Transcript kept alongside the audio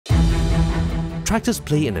tractors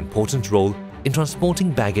play an important role in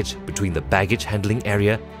transporting baggage between the baggage handling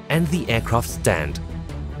area and the aircraft stand.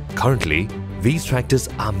 Currently, these tractors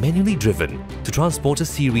are manually driven to transport a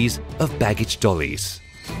series of baggage dollies.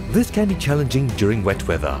 This can be challenging during wet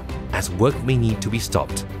weather, as work may need to be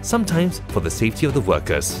stopped, sometimes for the safety of the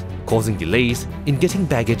workers, causing delays in getting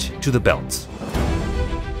baggage to the belts.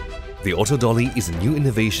 The Auto-Dolly is a new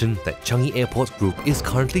innovation that Changi Airport Group is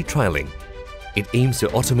currently trialling. It aims to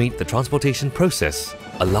automate the transportation process,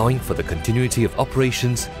 allowing for the continuity of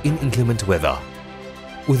operations in inclement weather.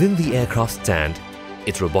 Within the aircraft stand,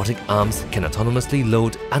 its robotic arms can autonomously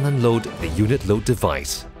load and unload the unit load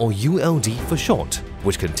device, or ULD for short,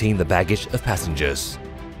 which contain the baggage of passengers.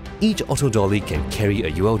 Each Auto-Dolly can carry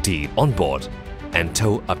a ULD on board and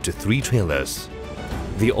tow up to 3 trailers.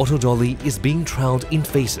 The Auto-Dolly is being trialled in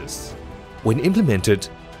phases. When implemented,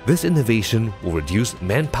 this innovation will reduce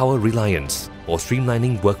manpower reliance or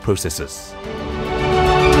streamlining work processes.